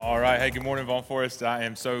Hey, good morning, Vaughn Forest. I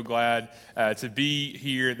am so glad to be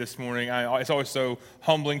here this morning. It's always so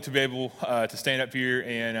humbling to be able to stand up here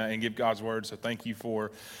and give God's word. So thank you for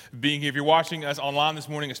being here. If you're watching us online this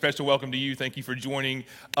morning, a special welcome to you. Thank you for joining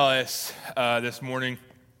us this morning.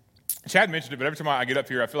 Chad mentioned it, but every time I get up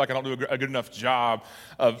here, I feel like I don't do a good enough job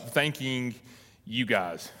of thanking you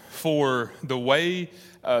guys for the way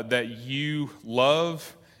that you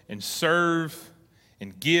love and serve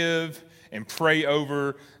and give and pray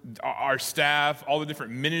over our staff, all the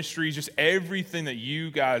different ministries, just everything that you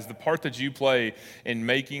guys, the part that you play in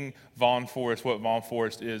making Vaughn Forest what Vaughn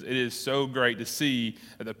Forest is. It is so great to see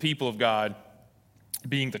the people of God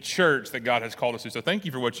being the church that God has called us to. So thank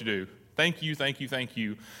you for what you do. Thank you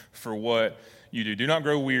for what you do. Do not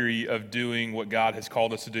grow weary of doing what God has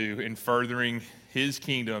called us to do in furthering His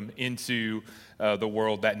kingdom into the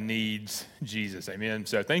world that needs Jesus. Amen.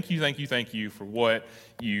 So thank you for what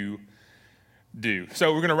you do.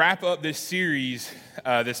 So we're going to wrap up this series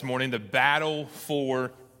this morning, The Battle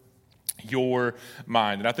for Your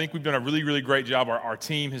Mind. And I think we've done a really great job. Our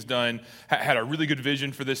team has had a really good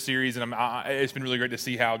vision for this series, and it's been really great to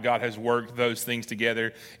see how God has worked those things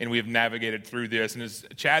together, and we have navigated through this. And as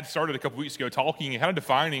Chad started a couple weeks ago talking and kind of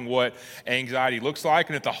defining what anxiety looks like,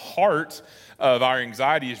 and at the heart of our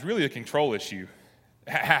anxiety is really a control issue.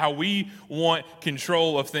 How we want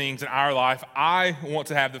control of things in our life. I want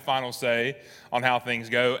to have the final say on how things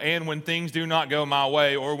go. And when things do not go my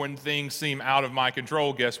way, or when things seem out of my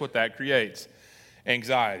control, guess what that creates?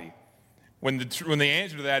 Anxiety. When the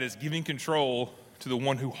answer to that is giving control to the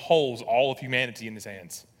one who holds all of humanity in his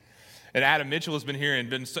hands. And Adam Mitchell has been here and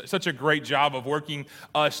done such a great job of working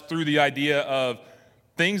us through the idea of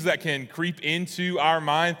things that can creep into our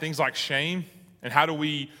mind, things like shame. And how do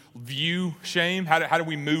we view shame? How do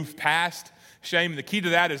we move past shame? And the key to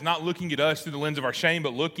that is not looking at us through the lens of our shame,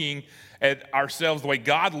 but looking at ourselves the way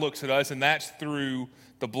God looks at us, and that's through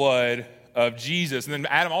the blood of Jesus. And then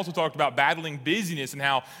Adam also talked about battling busyness and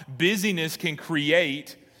how busyness can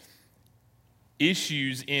create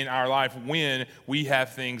issues in our life when we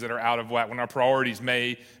have things that are out of whack, when our priorities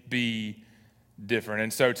may be different.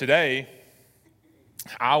 And so today,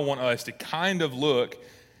 I want us to kind of look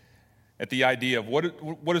at the idea of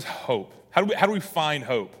what is hope? How do we find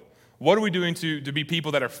hope? What are we doing to be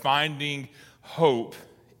people that are finding hope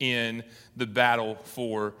in the battle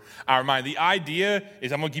for our mind? The idea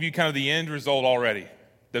is, I'm going to give you kind of the end result already.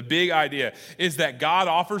 The big idea is that God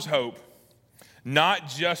offers hope, not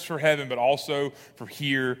just for heaven, but also for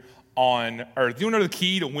here on earth. You want to know the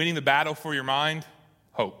key to winning the battle for your mind?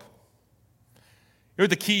 Hope. You know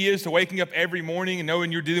what the key is to waking up every morning and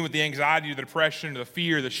knowing you're dealing with the anxiety or the depression or the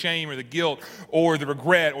fear or the shame or the guilt or the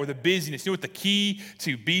regret or the busyness? You know what the key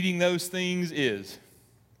to beating those things is?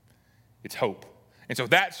 It's hope. And so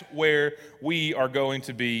that's where we are going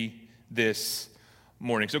to be this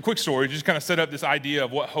morning. So quick story, just kind of set up this idea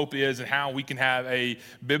of what hope is and how we can have a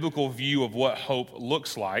biblical view of what hope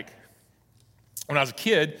looks like. When I was a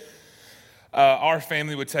kid, our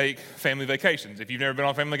family would take family vacations. If you've never been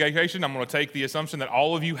on a family vacation, I'm going to take the assumption that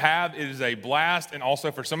all of you have. It is a blast, and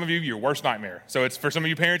also for some of you, your worst nightmare. So it's for some of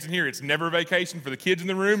you parents in here, it's never a vacation for the kids in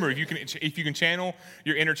the room, or if you can channel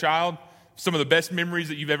your inner child, some of the best memories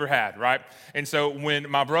that you've ever had, right? And so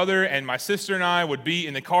when my brother and my sister and I would be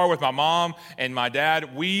in the car with my mom and my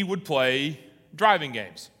dad, we would play driving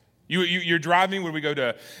games. You're driving, when we go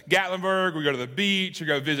to Gatlinburg, we go to the beach, or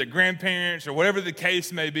go visit grandparents, or whatever the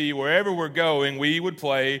case may be, wherever we're going, we would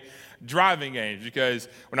play driving games. Because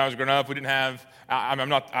when I was growing up, we didn't have, I'm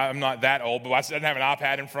not that old, but I didn't have an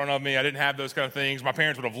iPad in front of me. I didn't have those kind of things. My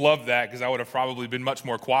parents would have loved that because I would have probably been much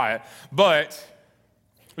more quiet. But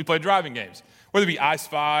we played driving games, whether it be I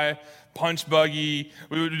Spy, Punch Buggy,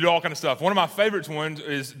 we would do all kind of stuff. One of my favorite ones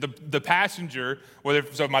is the passenger,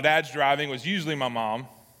 so my dad's driving, was usually my mom,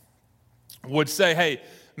 would say, hey,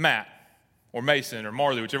 Matt, or Mason, or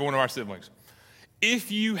Marley, whichever one of our siblings,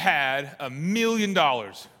 if you had $1 million,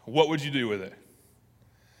 what would you do with it?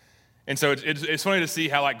 And so it's funny to see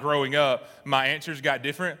how, like, growing up, my answers got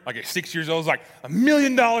different. Like, at 6 years old, it's like, $1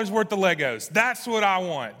 million worth of Legos. That's what I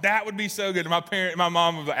want. That would be so good. And my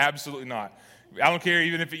mom was like, absolutely not. I don't care,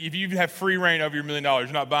 even if you have free reign over your $1 million, you're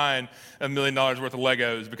not buying $1 million worth of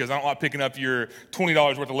Legos, because I don't like picking up your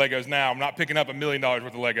 $20 worth of Legos now. I'm not picking up $1 million worth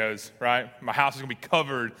of Legos, right? My house is going to be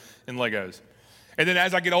covered in Legos. And then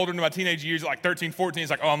as I get older into my teenage years, like 13, 14, it's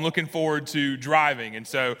like, oh, I'm looking forward to driving. And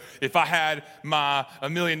so if I had my $1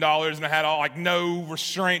 million and I had all, like, no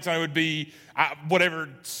restraints, I would be whatever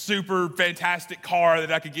super fantastic car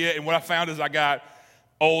that I could get. And what I found is I got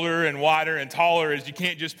older and wider and taller is you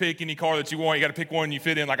can't just pick any car that you want. You got to pick one you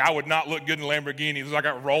fit in. Like, I would not look good in a Lamborghini. It was like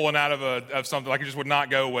I'm rolling out of something. Like, it just would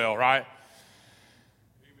not go well, right?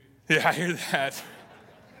 Yeah, I hear that.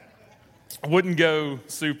 Wouldn't go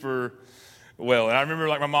super well. And I remember,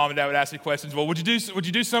 like, my mom and dad would ask me questions. Well, would you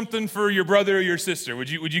do something for your brother or your sister? Would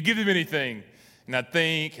you give them anything? And I'd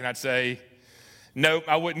think, and I'd say, nope,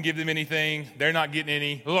 I wouldn't give them anything. They're not getting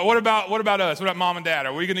any. What about us? What about mom and dad?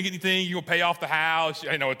 Are we going to get anything? You going to pay off the house? I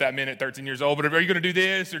didn't know what that meant at 13 years old, but are you going to do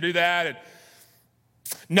this or do that? And,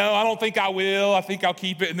 no, I don't think I will. I think I'll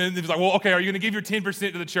keep it. And then it was like, well, okay, are you going to give your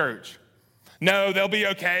 10% to the church? No, they'll be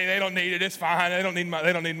okay. They don't need it. It's fine. They don't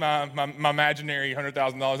need my imaginary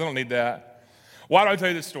 $100,000. I don't need that. Why do I tell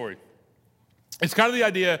you this story? It's kind of the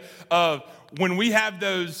idea of when we have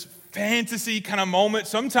those fantasy kind of moments,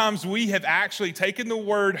 sometimes we have actually taken the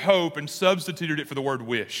word hope and substituted it for the word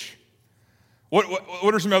wish.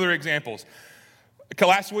 What are some other examples?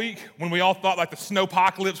 Last week, when we all thought like the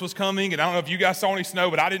snowpocalypse was coming, and I don't know if you guys saw any snow,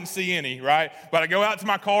 but I didn't see any, right? But I go out to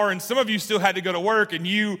my car, and some of you still had to go to work, and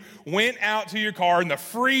you went out to your car in the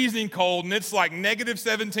freezing cold, and it's like negative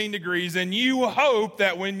 17 degrees, and you hope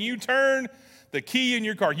that when you turn the key in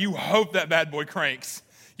your car, you hope that bad boy cranks.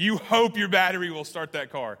 You hope your battery will start that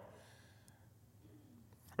car.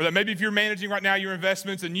 Or that maybe if you're managing right now your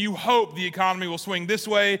investments and you hope the economy will swing this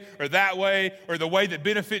way or that way or the way that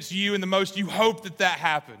benefits you in the most, you hope that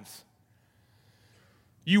happens.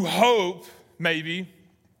 You hope maybe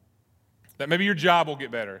that maybe your job will get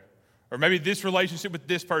better or maybe this relationship with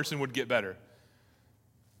this person would get better.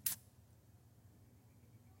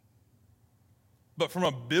 But from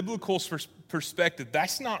a biblical perspective,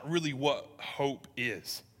 that's not really what hope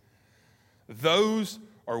is. Those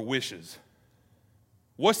are wishes.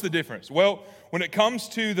 What's the difference? Well, when it comes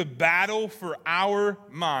to the battle for our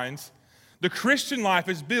minds, the Christian life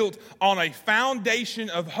is built on a foundation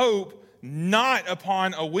of hope, not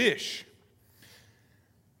upon a wish.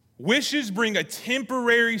 Wishes bring a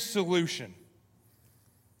temporary solution.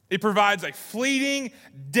 It provides a fleeting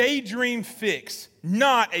daydream fix,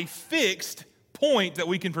 not a fixed point that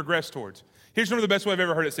we can progress towards. Here's one of the best way I've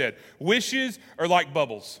ever heard it said. Wishes are like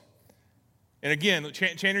bubbles. And again,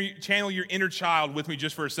 channel your inner child with me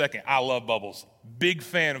just for a second. I love bubbles. Big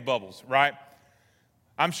fan of bubbles, right?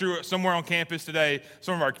 I'm sure somewhere on campus today,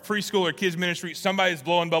 some of our preschool or kids ministry, somebody's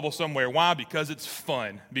blowing bubbles somewhere. Why? Because it's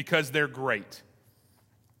fun. Because they're great.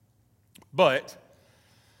 But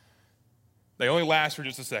they only last for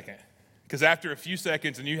just a second. Because after a few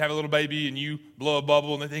seconds and you have a little baby and you blow a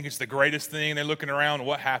bubble and they think it's the greatest thing and they're looking around,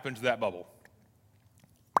 what happens to that bubble?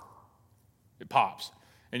 It pops.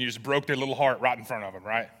 And you just broke their little heart right in front of them,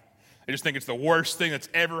 right? They just think it's the worst thing that's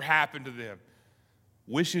ever happened to them.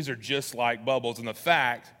 Wishes are just like bubbles, and the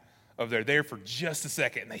fact of they're there for just a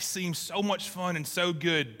second, and they seem so much fun and so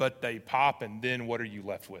good, but they pop, and then what are you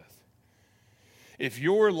left with? If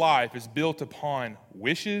your life is built upon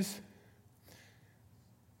wishes,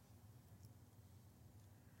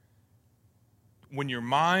 when your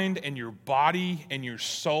mind and your body and your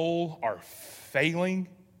soul are failing,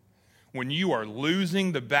 when you are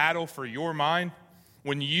losing the battle for your mind,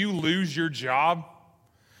 when you lose your job,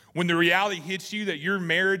 when the reality hits you that your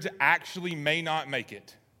marriage actually may not make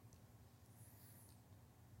it,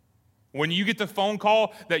 when you get the phone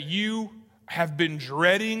call that you have been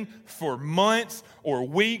dreading for months or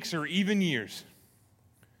weeks or even years,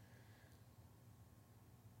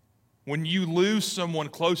 when you lose someone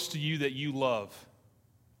close to you that you love,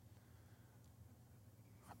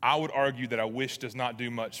 I would argue that a wish does not do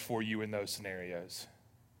much for you in those scenarios.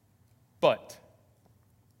 But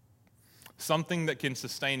something that can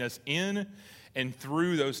sustain us in and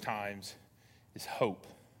through those times is hope.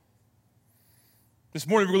 This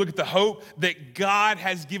morning, we're going to look at the hope that God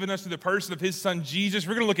has given us through the person of his son, Jesus.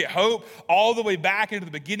 We're going to look at hope all the way back into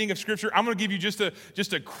the beginning of Scripture. I'm going to give you just a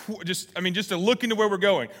look into where we're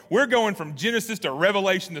going. We're going from Genesis to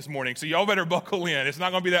Revelation this morning, so y'all better buckle in. It's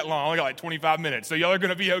not going to be that long. I only got like 25 minutes, so y'all are going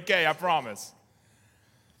to be okay, I promise.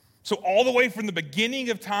 So all the way from the beginning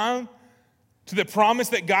of time to the promise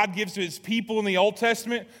that God gives to his people in the Old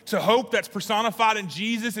Testament, to hope that's personified in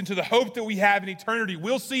Jesus, and to the hope that we have in eternity.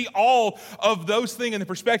 We'll see all of those things in the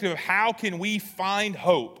perspective of how can we find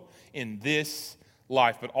hope in this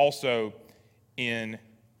life, but also in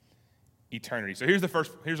eternity. So here's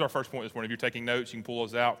our first point this morning. If you're taking notes, you can pull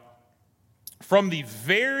those out. From the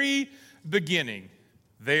very beginning,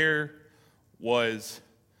 there was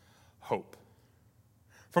hope.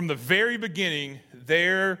 From the very beginning,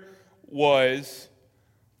 there was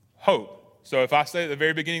hope. So if I say at the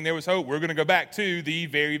very beginning there was hope, we're going to go back to the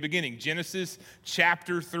very beginning. Genesis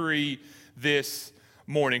chapter 3 this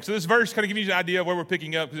morning. So this verse kind of gives you an idea of where we're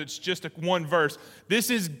picking up because it's just one verse. This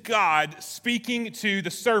is God speaking to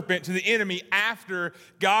the serpent, to the enemy, after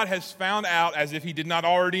God has found out, as if he did not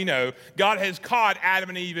already know, God has caught Adam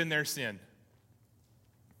and Eve in their sin.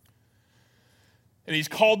 And he's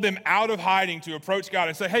called them out of hiding to approach God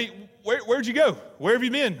and say, hey, where'd you go? Where have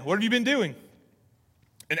you been? What have you been doing?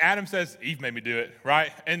 And Adam says, Eve made me do it,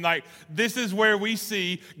 right? And this is where we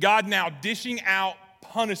see God now dishing out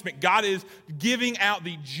punishment. God is giving out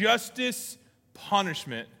the justice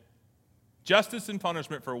and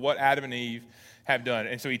punishment for what Adam and Eve have done.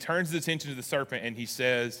 And so he turns his attention to the serpent and he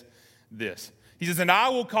says this. He says, and I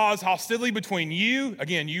will cause hostility between you,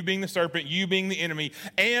 again, you being the serpent, you being the enemy,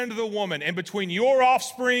 and the woman, and between your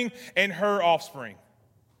offspring and her offspring.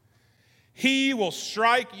 He will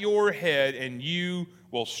strike your head and you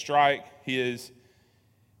will strike his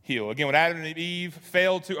heel. Again, when Adam and Eve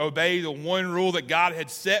failed to obey the one rule that God had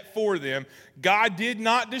set for them, God did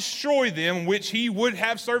not destroy them, which he would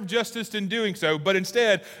have served justice in doing so, but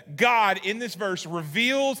instead, God, in this verse,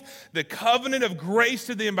 reveals the covenant of grace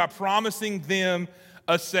to them by promising them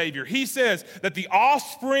a Savior. He says that the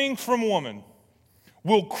offspring from woman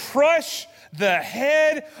will crush the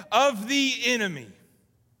head of the enemy.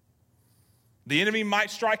 The enemy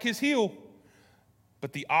might strike his heel,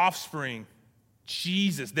 but the offspring,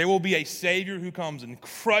 Jesus, there will be a Savior who comes and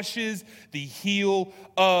crushes the heel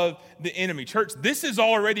of the enemy. Church, this is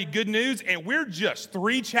already good news, and we're just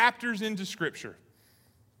 3 chapters into Scripture.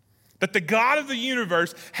 That the God of the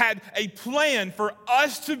universe had a plan for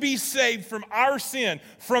us to be saved from our sin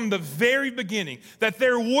from the very beginning. That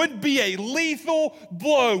there would be a lethal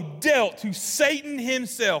blow dealt to Satan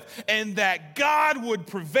himself, and that God would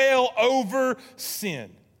prevail over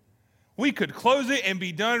sin. We could close it and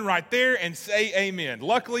be done right there and say amen.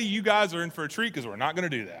 Luckily, you guys are in for a treat because we're not going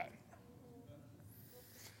to do that.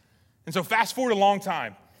 And so fast forward a long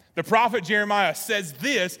time. The prophet Jeremiah says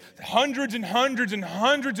this hundreds and hundreds and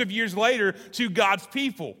hundreds of years later to God's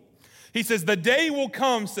people. He says, the day will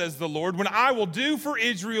come, says the Lord, when I will do for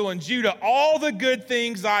Israel and Judah all the good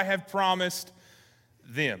things I have promised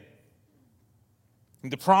them.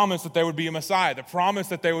 The promise that there would be a Messiah, the promise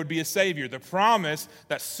that there would be a Savior, the promise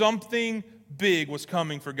that something big was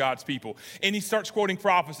coming for God's people. And he starts quoting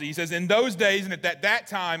prophecy. He says, in those days and at that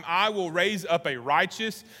time, I will raise up a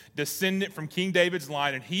righteous descendant from King David's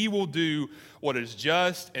line, and he will do what is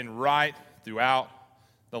just and right throughout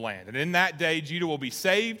the land. And in that day, Judah will be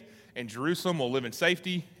saved, and Jerusalem will live in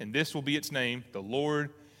safety, and this will be its name. The Lord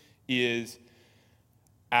is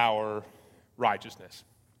our righteousness.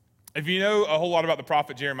 If you know a whole lot about the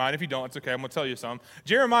prophet Jeremiah, and if you don't, it's okay, I'm going to tell you some.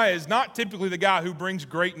 Jeremiah is not typically the guy who brings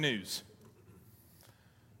great news.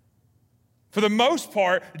 For the most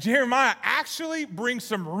part, Jeremiah actually brings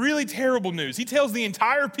some really terrible news. He tells the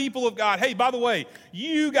entire people of God, hey, by the way,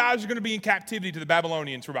 you guys are going to be in captivity to the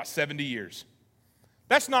Babylonians for about 70 years.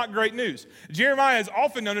 That's not great news. Jeremiah is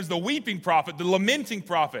often known as the weeping prophet, the lamenting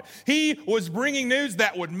prophet. He was bringing news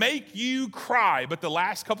that would make you cry. But the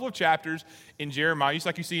last couple of chapters in Jeremiah, just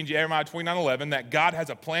like you see in Jeremiah 29:11, that God has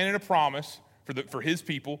a plan and a promise for his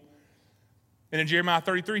people. And in Jeremiah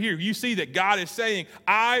 33 here, you see that God is saying,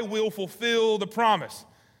 I will fulfill the promise.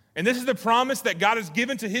 And this is the promise that God has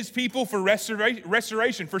given to his people for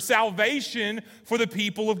restoration, for salvation for the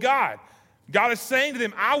people of God. God is saying to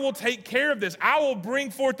them, I will take care of this. I will bring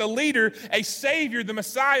forth a leader, a Savior, the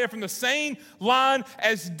Messiah from the same line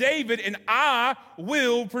as David, and I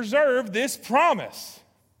will preserve this promise.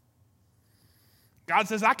 God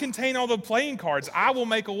says, I contain all the playing cards. I will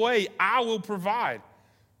make a way. I will provide.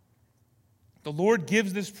 The Lord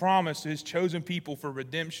gives this promise to his chosen people for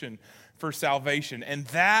redemption, for salvation. And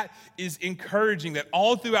that is encouraging, that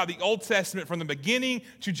all throughout the Old Testament, from the beginning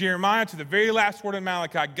to Jeremiah to the very last word of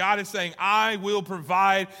Malachi, God is saying, I will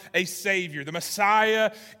provide a Savior. The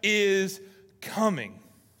Messiah is coming.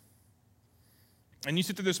 And you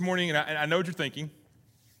sit there this morning, and I know what you're thinking.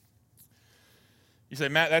 You say,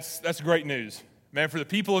 Matt, that's great news. Man, for the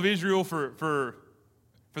people of Israel, for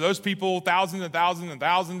those people thousands and thousands and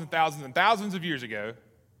thousands and thousands and thousands of years ago,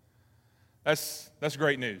 that's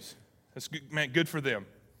great news. That's good, man, good for them.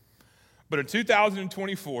 But in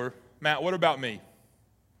 2024, Matt, what about me?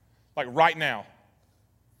 Like right now.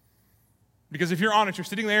 Because if you're honest, you're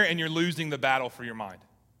sitting there and you're losing the battle for your mind.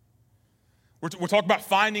 We're talking about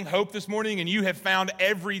finding hope this morning, and you have found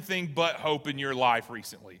everything but hope in your life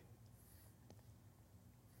recently.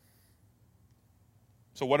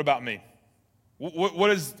 So what about me? What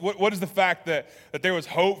is the fact that there was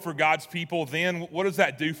hope for God's people then? What does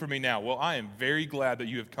that do for me now? Well, I am very glad that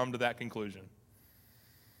you have come to that conclusion.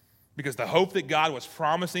 Because the hope that God was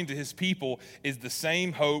promising to his people is the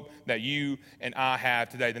same hope that you and I have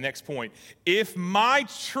today. The next point, if my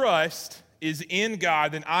trust is in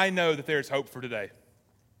God, then I know that there's hope for today.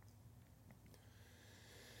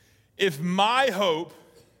 If my hope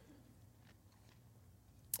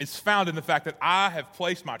is found in the fact that I have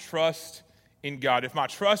placed my trust in God, if my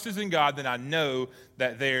trust is in God, then I know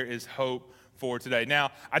that there is hope for today.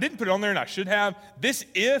 Now, I didn't put it on there and I should have. This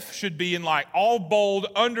if should be in like all bold,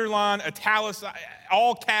 underline, italicized,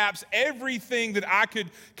 all caps, everything that I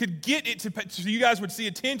could get it to, so you guys would see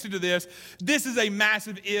attention to this. This is a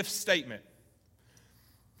massive if statement.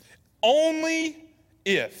 Only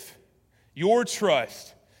if your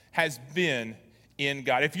trust has been in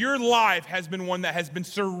God. If your life has been one that has been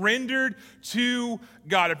surrendered to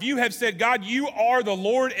God, if you have said, God, you are the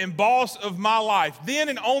Lord and boss of my life, then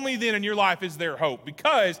and only then in your life is there hope.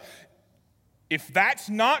 Because if that's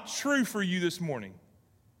not true for you this morning,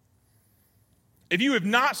 if you have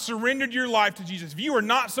not surrendered your life to Jesus, if you are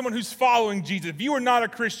not someone who's following Jesus, if you are not a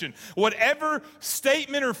Christian, whatever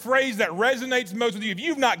statement or phrase that resonates most with you, if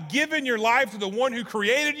you've not given your life to the one who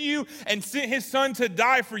created you and sent his son to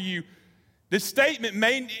die for you, this statement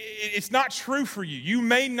it's not true for you. You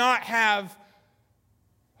may not have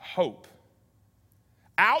hope.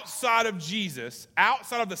 Outside of Jesus,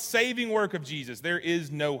 outside of the saving work of Jesus, there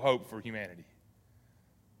is no hope for humanity.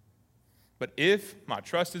 But if my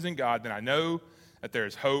trust is in God, then I know that there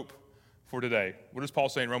is hope for today. What does Paul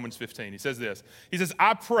say in Romans 15? He says this. He says,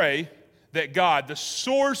 I pray that God, the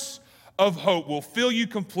source of hope, will fill you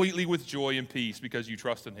completely with joy and peace because you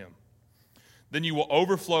trust in him. Then you will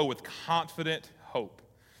overflow with confident hope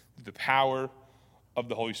through the power of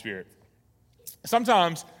the Holy Spirit.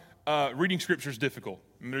 Sometimes reading Scripture is difficult.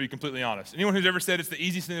 I'm going to be completely honest. Anyone who's ever said it's the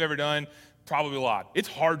easiest thing they've ever done, probably lied. It's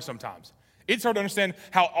hard sometimes. It's hard to understand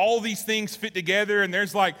how all these things fit together, and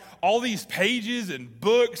there's like all these pages and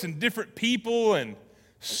books and different people and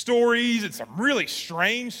stories and some really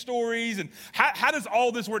strange stories. And how does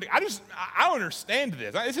all this work? I don't understand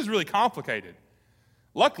this. This is really complicated.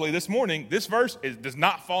 Luckily, this morning, this verse does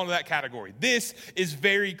not fall into that category. This is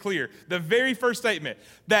very clear. The very first statement,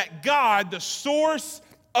 that God, the source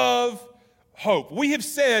of hope. We have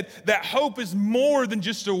said that hope is more than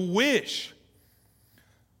just a wish.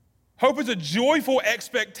 Hope is a joyful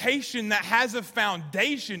expectation that has a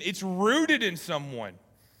foundation. It's rooted in someone.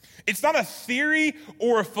 It's not a theory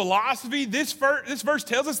or a philosophy. This verse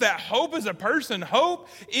tells us that hope is a person. Hope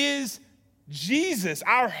is Jesus.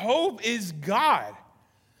 Our hope is God.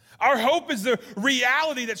 Our hope is the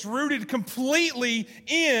reality that's rooted completely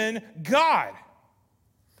in God.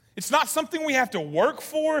 It's not something we have to work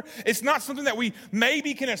for. It's not something that we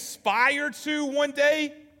maybe can aspire to one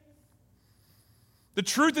day. The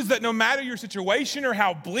truth is that no matter your situation or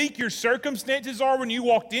how bleak your circumstances are when you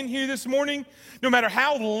walked in here this morning, no matter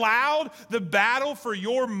how loud the battle for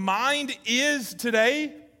your mind is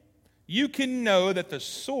today, you can know that the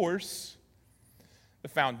source, the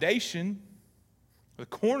foundation, the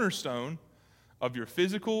cornerstone of your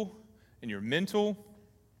physical and your mental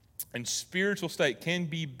and spiritual state can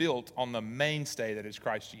be built on the mainstay that is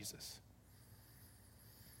Christ Jesus.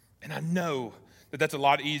 And I know that that's a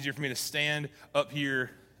lot easier for me to stand up here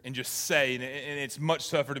and just say, and it's much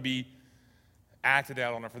tougher to be acted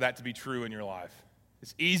out on or for that to be true in your life.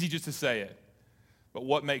 It's easy just to say it, but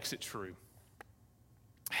what makes it true?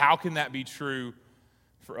 How can that be true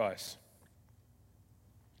for us?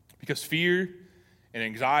 Because fear and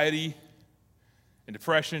anxiety and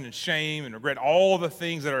depression and shame and regret, all the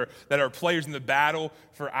things that are players in the battle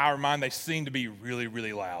for our mind, they seem to be really,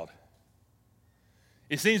 really loud.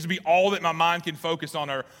 It seems to be all that my mind can focus on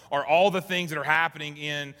are all the things that are happening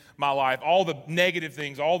in my life, all the negative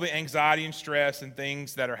things, all the anxiety and stress and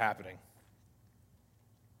things that are happening.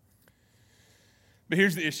 But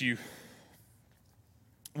here's the issue.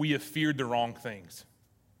 We have feared the wrong things.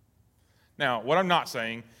 Now, what I'm not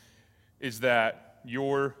saying is that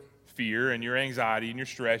your fear and your anxiety and your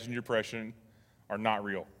stress and your depression are not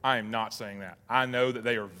real. I am not saying that. I know that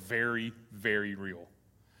they are very, very real.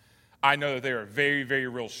 I know that there are very, very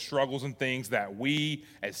real struggles and things that we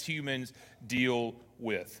as humans deal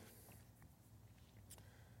with.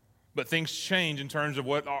 But things change in terms of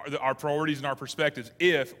what our priorities and our perspectives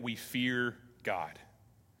if we fear God.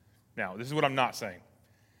 Now, this is what I'm not saying.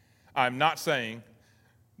 I'm not saying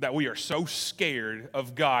that we are so scared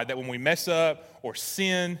of God that when we mess up or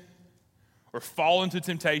sin or fall into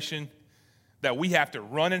temptation, that we have to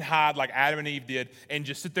run and hide like Adam and Eve did and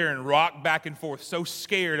just sit there and rock back and forth, so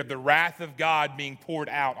scared of the wrath of God being poured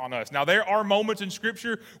out on us. Now, there are moments in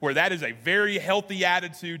Scripture where that is a very healthy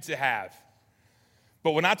attitude to have.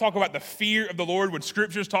 But when I talk about the fear of the Lord, when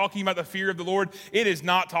Scripture is talking about the fear of the Lord, it is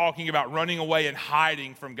not talking about running away and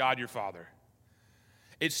hiding from God your Father.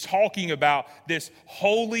 It's talking about this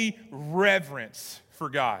holy reverence for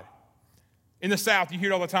God. In the South, you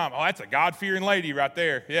hear it all the time. Oh, that's a God-fearing lady right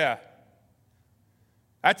there. Yeah.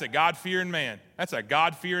 That's a God-fearing man. That's a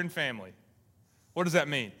God-fearing family. What does that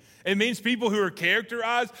mean? It means people who are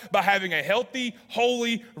characterized by having a healthy,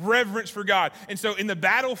 holy reverence for God. And so in the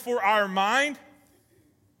battle for our mind,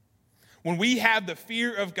 when we have the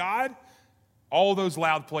fear of God, all those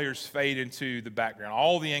loud players fade into the background.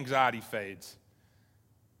 All the anxiety fades.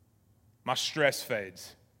 My stress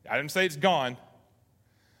fades. I didn't say it's gone.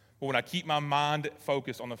 But when I keep my mind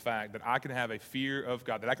focused on the fact that I can have a fear of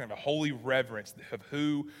God, that I can have a holy reverence of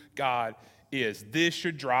who God is, this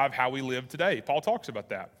should drive how we live today. Paul talks about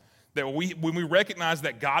that. That when we recognize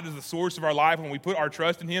that God is the source of our life, when we put our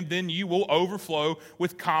trust in Him, then you will overflow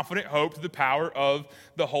with confident hope to the power of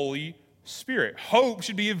the Holy Spirit. Hope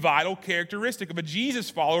should be a vital characteristic of a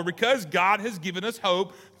Jesus follower because God has given us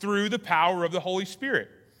hope through the power of the Holy Spirit.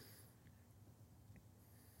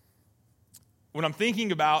 When I'm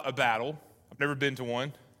thinking about a battle, I've never been to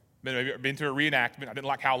one, been to a reenactment. I didn't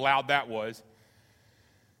like how loud that was.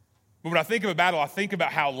 But when I think of a battle, I think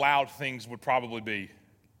about how loud things would probably be.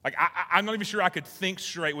 Like, I'm not even sure I could think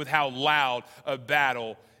straight with how loud a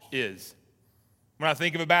battle is. When I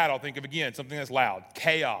think of a battle, I think of, again, something that's loud.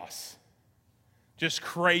 Chaos. Just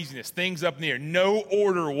craziness. Things up in the air. No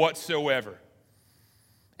order whatsoever.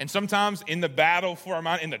 And sometimes in the battle for our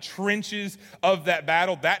mind, in the trenches of that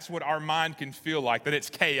battle, that's what our mind can feel like. That it's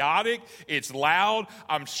chaotic, it's loud,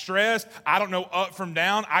 I'm stressed, I don't know up from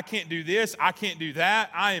down, I can't do this, I can't do that.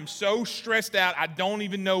 I am so stressed out, I don't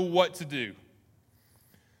even know what to do.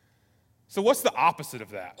 So what's the opposite of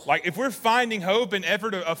that? Like if we're finding hope and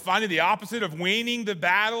effort of finding the opposite of winning the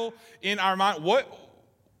battle in our mind,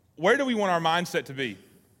 where do we want our mindset to be?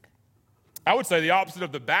 I would say the opposite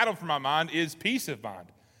of the battle for my mind is peace of mind.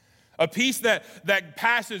 A peace that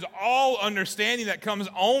passes all understanding, that comes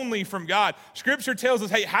only from God. Scripture tells us,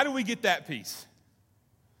 hey, how do we get that peace?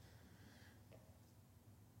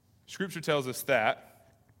 Scripture tells us that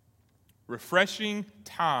refreshing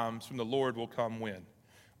times from the Lord will come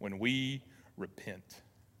when we repent.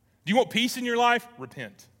 Do you want peace in your life?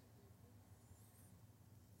 Repent.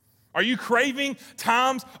 Are you craving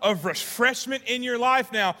times of refreshment in your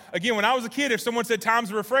life? Now, again, when I was a kid, if someone said times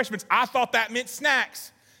of refreshments, I thought that meant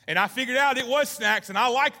snacks. And I figured out it was snacks, and I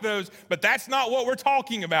like those, but that's not what we're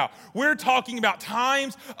talking about. We're talking about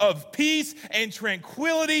times of peace and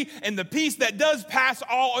tranquility and the peace that does pass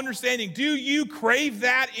all understanding. Do you crave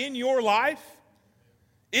that in your life?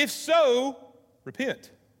 If so, repent.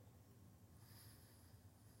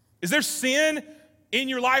 Is there sin in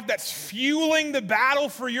your life that's fueling the battle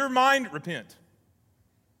for your mind? Repent.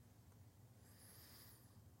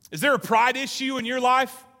 Is there a pride issue in your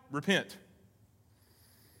life? Repent.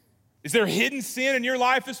 Is there hidden sin in your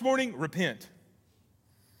life this morning? Repent.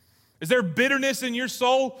 Is there bitterness in your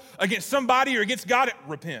soul against somebody or against God?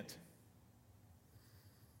 Repent.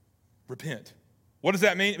 Repent. What does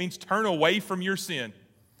that mean? It means turn away from your sin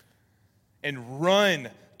and run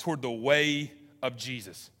toward the way of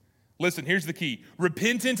Jesus. Listen, here's the key.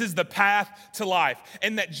 Repentance is the path to life,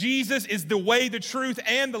 and that Jesus is the way, the truth,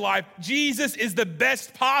 and the life. Jesus is the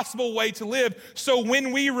best possible way to live. So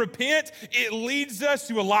when we repent, it leads us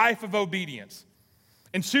to a life of obedience.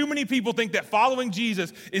 And too many people think that following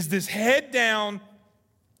Jesus is this head down,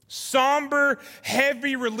 somber,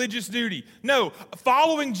 heavy religious duty. No,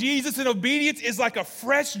 following Jesus in obedience is like a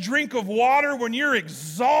fresh drink of water when you're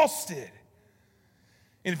exhausted.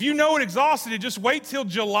 And if you know what exhausted is, just wait till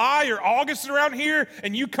July or August around here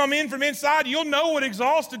and you come in from inside, you'll know what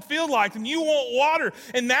exhausted feels like and you want water.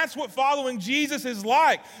 And that's what following Jesus is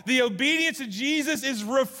like. The obedience of Jesus is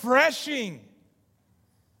refreshing.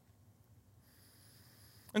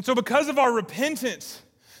 And so because of our repentance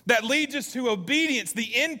that leads us to obedience,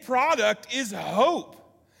 the end product is hope.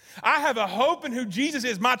 I have a hope in who Jesus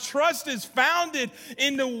is. My trust is founded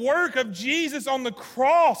in the work of Jesus on the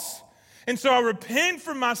cross. And so I repent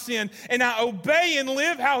from my sin and I obey and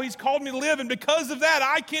live how He's called me to live. And because of that,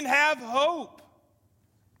 I can have hope.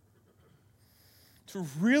 To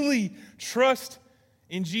really trust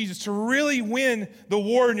in Jesus, to really win the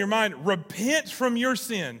war in your mind, repent from your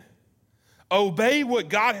sin. Obey what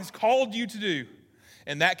God has called you to do.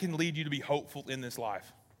 And that can lead you to be hopeful in this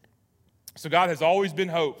life. So God has always been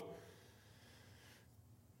hope.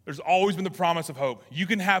 There's always been the promise of hope. You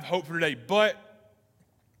can have hope for today, but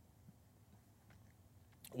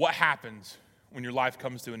what happens when your life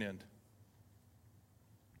comes to an end?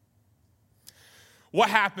 What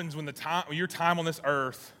happens when your time on this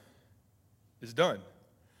earth is done?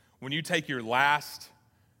 When you take your last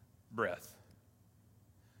breath?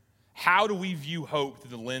 How do we view hope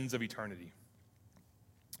through the lens of eternity?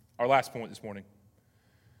 Our last point this morning.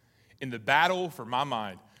 In the battle for my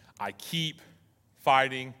mind, I keep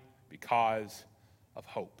fighting because of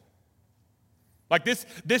hope. Like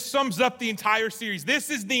this sums up the entire series. This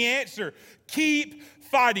is the answer. Keep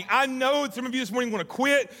fighting. I know some of you this morning want to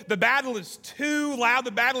quit. The battle is too loud.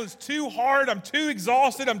 The battle is too hard. I'm too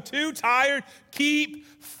exhausted. I'm too tired. Keep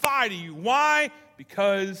fighting. Why?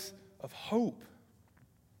 Because of hope.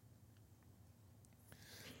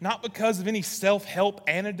 Not because of any self-help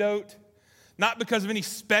antidote. Not because of any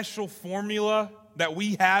special formula that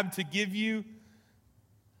we have to give you.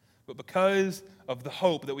 But because of the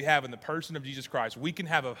hope that we have in the person of Jesus Christ, we can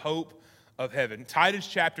have a hope of heaven. Titus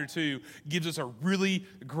chapter 2 gives us a really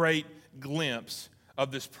great glimpse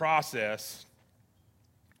of this process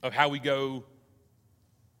of how we go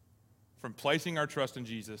from placing our trust in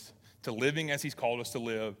Jesus to living as he's called us to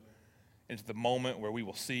live into the moment where we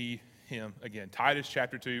will see him again. Titus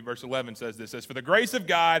chapter 2 verse 11 says this, "For the grace of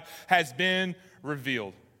God has been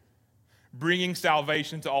revealed, bringing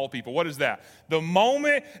salvation to all people." What is that? The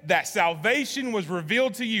moment that salvation was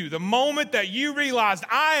revealed to you, the moment that you realized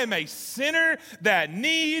I am a sinner that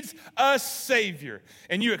needs a Savior,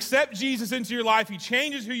 and you accept Jesus into your life, he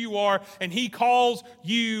changes who you are, and he calls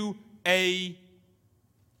you a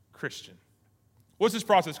Christian. What's this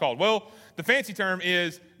process called? Well, the fancy term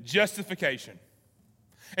is justification.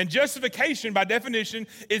 And justification, by definition,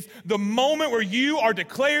 is the moment where you are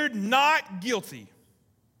declared not guilty.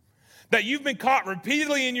 That you've been caught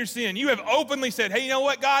repeatedly in your sin. You have openly said, hey, you know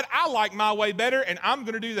what, God? I like my way better, and I'm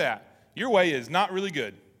going to do that. Your way is not really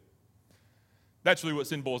good. That's really what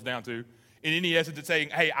sin boils down to. In any essence, it's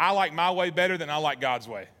saying, hey, I like my way better than I like God's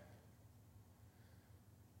way.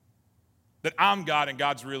 That I'm God and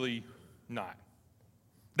God's really not.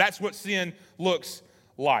 That's what sin looks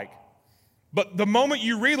like. But the moment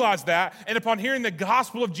you realize that, and upon hearing the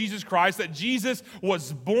gospel of Jesus Christ, that Jesus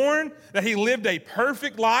was born, that he lived a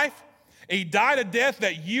perfect life, he died a death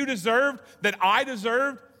that you deserved, that I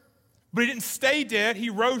deserved, but he didn't stay dead. He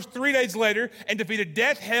rose 3 days later and defeated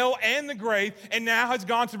death, hell, and the grave, and now has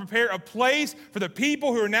gone to prepare a place for the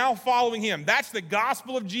people who are now following him. That's the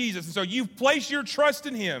gospel of Jesus. And so you've placed your trust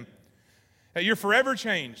in him, that you're forever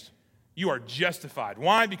changed. You are justified.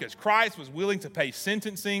 Why? Because Christ was willing to pay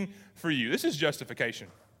sentencing for you. This is justification.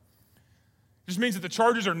 It just means that the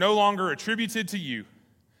charges are no longer attributed to you.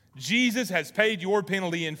 Jesus has paid your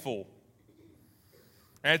penalty in full.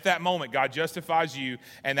 And at that moment, God justifies you,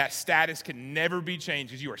 and that status can never be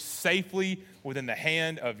changed because you are safely within the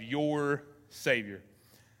hand of your Savior.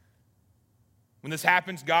 When this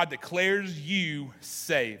happens, God declares you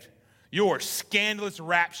saved. Your scandalous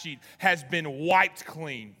rap sheet has been wiped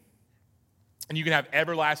clean, and you can have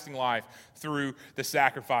everlasting life through the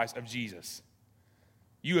sacrifice of Jesus.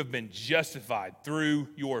 You have been justified through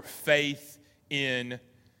your faith in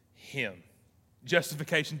him.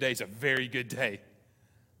 Justification Day is a very good day.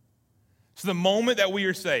 So the moment that we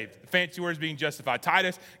are saved, the fancy word is being justified.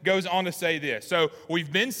 Titus goes on to say this. So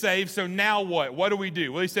we've been saved, so now what? What do we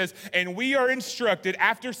do? Well, he says, and we are instructed,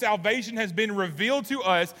 after salvation has been revealed to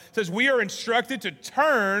us, says we are instructed to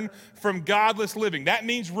turn from godless living. That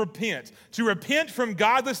means repent. To repent from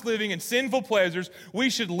godless living and sinful pleasures, we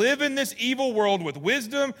should live in this evil world with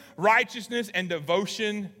wisdom, righteousness, and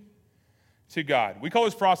devotion to God. We call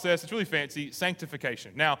this process, it's really fancy,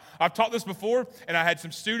 sanctification. Now, I've taught this before, and I had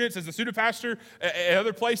some students as a student pastor at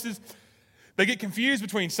other places. They get confused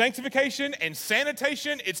between sanctification and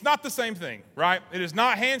sanitation. It's not the same thing, right? It is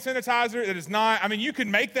not hand sanitizer. It is not, you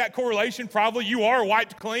can make that correlation probably. You are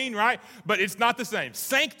wiped clean, right? But it's not the same.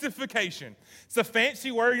 Sanctification. It's a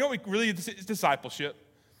fancy word. You know what really is? It's discipleship.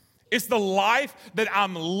 It's the life that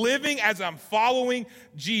I'm living as I'm following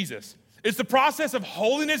Jesus. It's the process of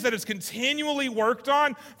holiness that is continually worked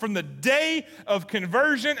on from the day of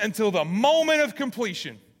conversion until the moment of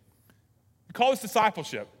completion. We call this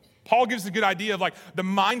discipleship. Paul gives a good idea of the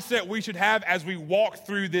mindset we should have as we walk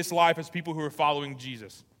through this life as people who are following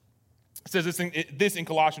Jesus. It says this in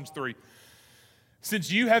Colossians 3.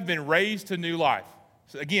 Since you have been raised to new life,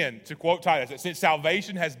 so again, to quote Titus, since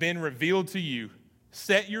salvation has been revealed to you,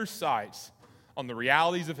 set your sights on the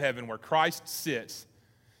realities of heaven where Christ sits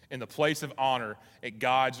in the place of honor at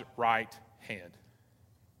God's right hand.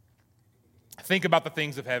 Think about the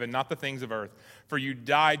things of heaven, not the things of earth. For you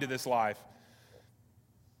died to this life,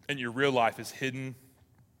 and your real life is hidden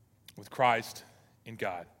with Christ in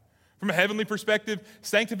God. From a heavenly perspective,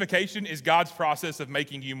 sanctification is God's process of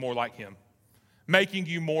making you more like him, making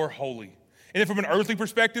you more holy. And then from an earthly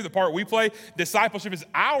perspective, the part we play, discipleship is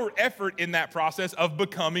our effort in that process of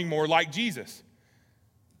becoming more like Jesus.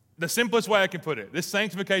 The simplest way I can put it, this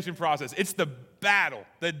sanctification process, it's the battle,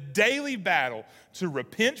 the daily battle to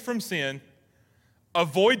repent from sin,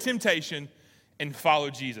 avoid temptation, and follow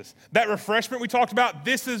Jesus. That refreshment we talked about,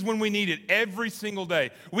 this is when we need it every single day.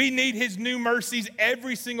 We need his new mercies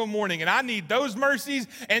every single morning, and I need those mercies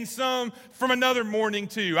and some from another morning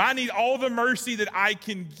too. I need all the mercy that I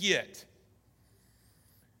can get.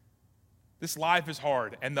 This life is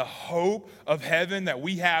hard, and the hope of heaven that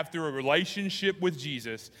we have through a relationship with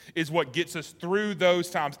Jesus is what gets us through those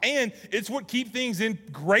times, and it's what keeps things in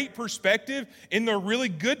great perspective in the really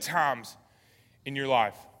good times in your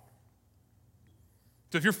life.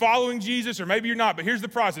 So if you're following Jesus, or maybe you're not, but here's the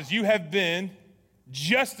process. You have been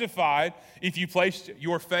justified if you placed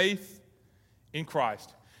your faith in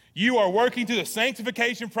Christ. You are working through the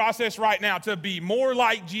sanctification process right now to be more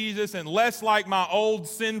like Jesus and less like my old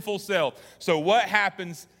sinful self. So what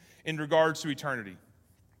happens in regards to eternity?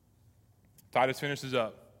 Titus finishes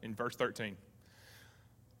up in verse 13.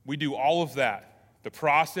 We do all of that, the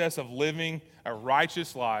process of living a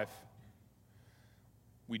righteous life.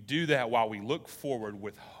 We do that while we look forward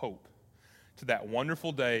with hope to that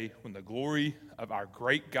wonderful day when the glory of our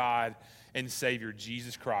great God and Savior,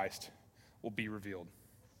 Jesus Christ, will be revealed.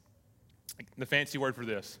 The fancy word for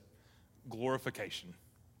this, glorification.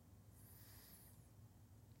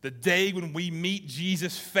 The day when we meet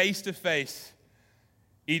Jesus face to face,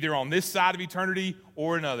 either on this side of eternity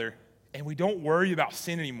or another, and we don't worry about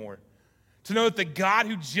sin anymore. To know that the God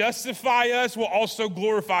who justifies us will also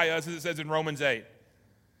glorify us, as it says in Romans 8.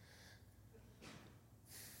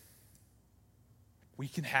 We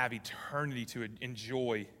can have eternity to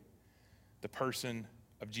enjoy the person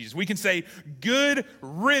of Jesus. We can say good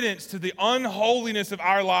riddance to the unholiness of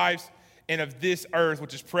our lives and of this earth,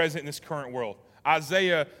 which is present in this current world.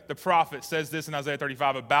 Isaiah, the prophet, says this in Isaiah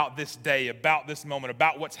 35 about this day, about this moment,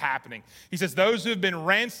 about what's happening. He says, those who have been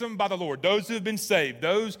ransomed by the Lord, those who have been saved,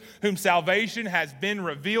 those whom salvation has been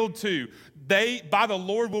revealed to, they, by the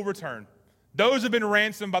Lord, will return. Those who have been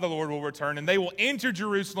ransomed by the Lord will return, and they will enter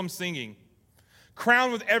Jerusalem singing,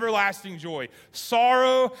 crowned with everlasting joy.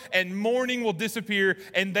 Sorrow and mourning will disappear,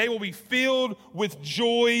 and they will be filled with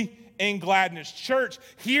joy and gladness. Church,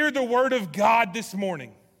 hear the word of God this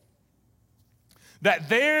morning. That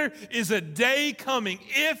there is a day coming,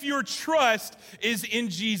 if your trust is in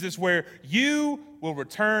Jesus, where you will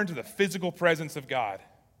return to the physical presence of God.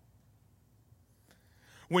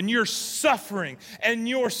 When your suffering and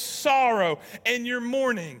your sorrow and your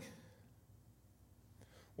mourning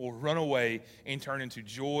will run away and turn into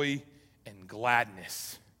joy and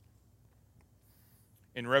gladness.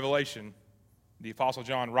 In Revelation, the Apostle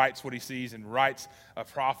John writes what he sees and writes a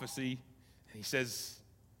prophecy. And he says,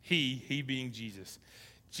 he being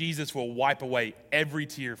Jesus will wipe away every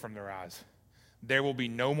tear from their eyes. There will be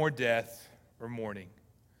no more death or mourning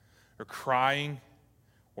or crying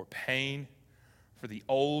or pain, for the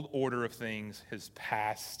old order of things has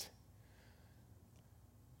passed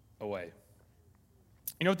away.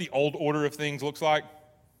 You know what the old order of things looks like?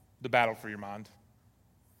 The battle for your mind.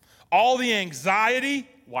 All the anxiety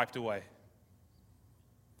wiped away.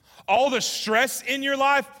 All the stress in your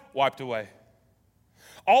life wiped away.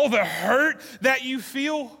 All the hurt that you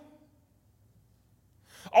feel,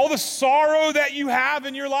 all the sorrow that you have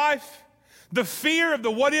in your life, the fear of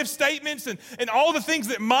the what-if statements and all the things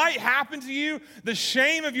that might happen to you, the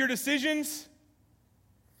shame of your decisions,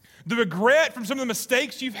 the regret from some of the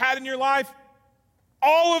mistakes you've had in your life,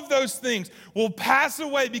 all of those things will pass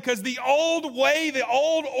away because the old way, the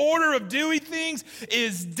old order of doing things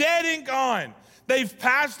is dead and gone. They've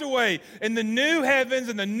passed away, and the new heavens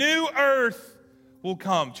and the new earth will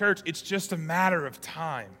come. Church, it's just a matter of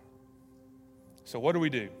time. So what do we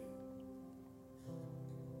do?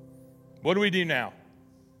 What do we do now?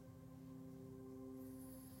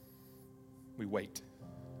 We wait.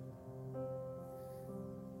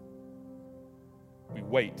 We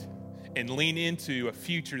wait and lean into a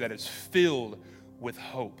future that is filled with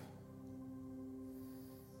hope.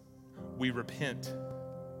 We repent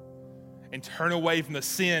and turn away from the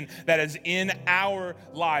sin that is in our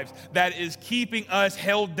lives, that is keeping us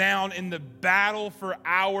held down in the battle for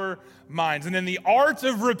our minds. And in the art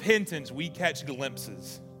of repentance, we catch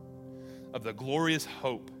glimpses of the glorious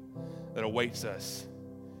hope that awaits us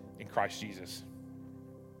in Christ Jesus.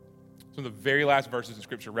 Some of the very last verses in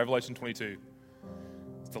Scripture, Revelation 22.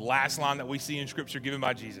 It's the last line that we see in Scripture given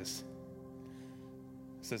by Jesus.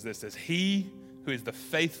 It says this, says, he who is the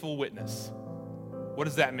faithful witness. What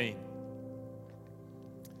does that mean?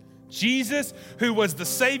 Jesus, who was the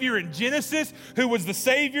Savior in Genesis, who was the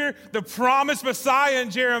Savior, the promised Messiah in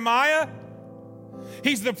Jeremiah.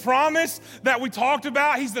 He's the promise that we talked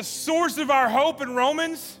about. He's the source of our hope in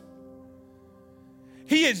Romans.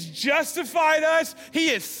 He has justified us, He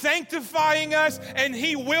is sanctifying us, and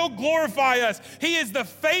He will glorify us. He is the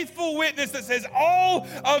faithful witness that says all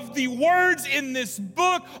of the words in this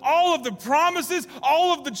book, all of the promises,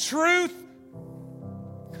 all of the truth,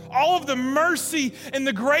 all of the mercy and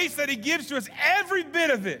the grace that He gives to us, every bit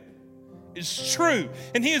of it is true.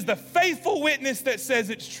 And He is the faithful witness that says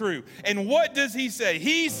it's true. And what does He say?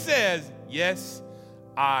 He says, yes,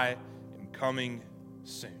 I am coming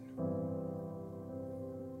soon.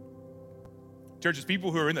 Churches,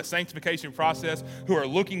 people who are in the sanctification process, who are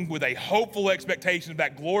looking with a hopeful expectation of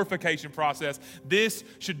that glorification process, this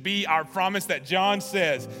should be our promise that John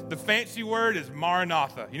says. The fancy word is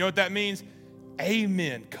Maranatha. You know what that means?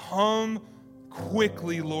 Amen. Come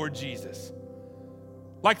quickly, Lord Jesus.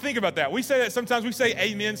 Like, think about that. We say that sometimes, we say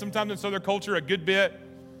amen sometimes in Southern culture a good bit.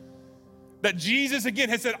 That Jesus, again,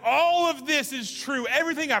 has said, all of this is true.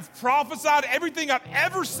 Everything I've prophesied, everything I've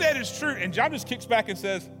ever said is true. And John just kicks back and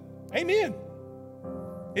says, amen.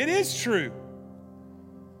 It is true.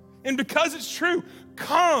 And because it's true,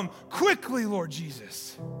 come quickly, Lord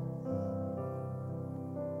Jesus.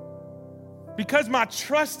 Because my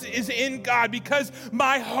trust is in God, because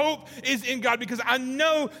my hope is in God, because I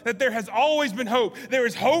know that there has always been hope. There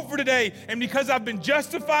is hope for today. And because I've been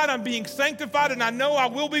justified, I'm being sanctified, and I know I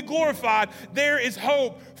will be glorified, there is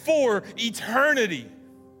hope for eternity.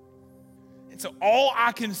 And so all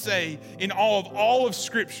I can say in all of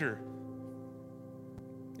Scripture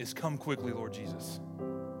is come quickly, Lord Jesus.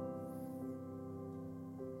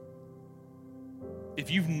 If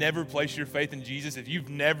you've never placed your faith in Jesus, if you've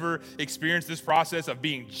never experienced this process of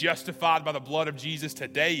being justified by the blood of Jesus,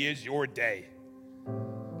 today is your day.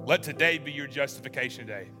 Let today be your justification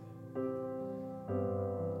day.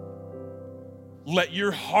 Let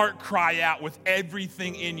your heart cry out with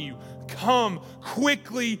everything in you. Come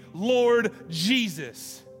quickly, Lord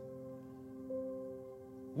Jesus.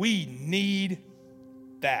 We need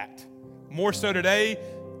that. More so today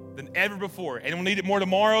than ever before. And we'll need it more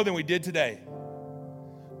tomorrow than we did today.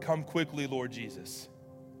 Come quickly, Lord Jesus.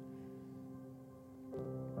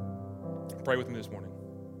 Pray with me this morning.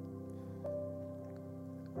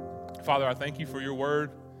 Father, I thank you for your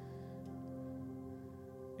word.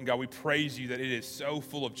 And God, we praise you that it is so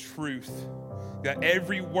full of truth, that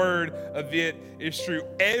every word of it is true.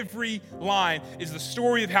 Every line is the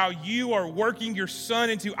story of how you are working your Son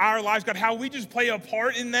into our lives. God, how we just play a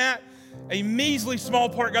part in that, a measly small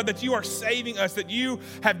part, God, that you are saving us, that you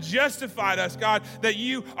have justified us, God, that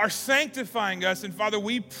you are sanctifying us. And Father,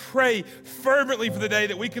 we pray fervently for the day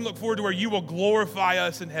that we can look forward to where you will glorify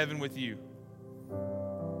us in heaven with you.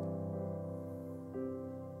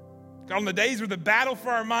 God, on the days where the battle for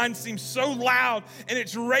our minds seems so loud and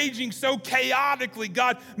it's raging so chaotically,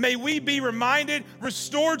 God, may we be reminded,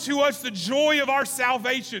 restore to us the joy of our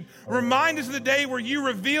salvation. Remind us of the day where you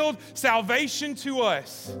revealed salvation to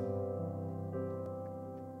us.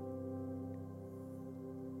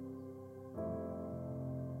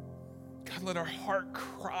 God, let our heart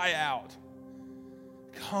cry out.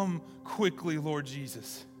 Come quickly, Lord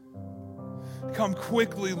Jesus. Come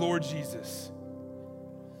quickly, Lord Jesus.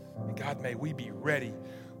 And God, may we be ready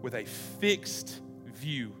with a fixed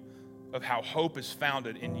view of how hope is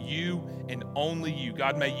founded in you and only you.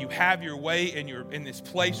 God, may you have your way in this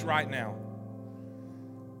place right now.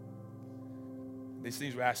 These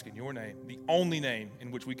things we ask in your name, the only name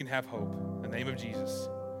in which we can have hope, the name of Jesus.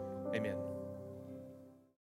 Amen.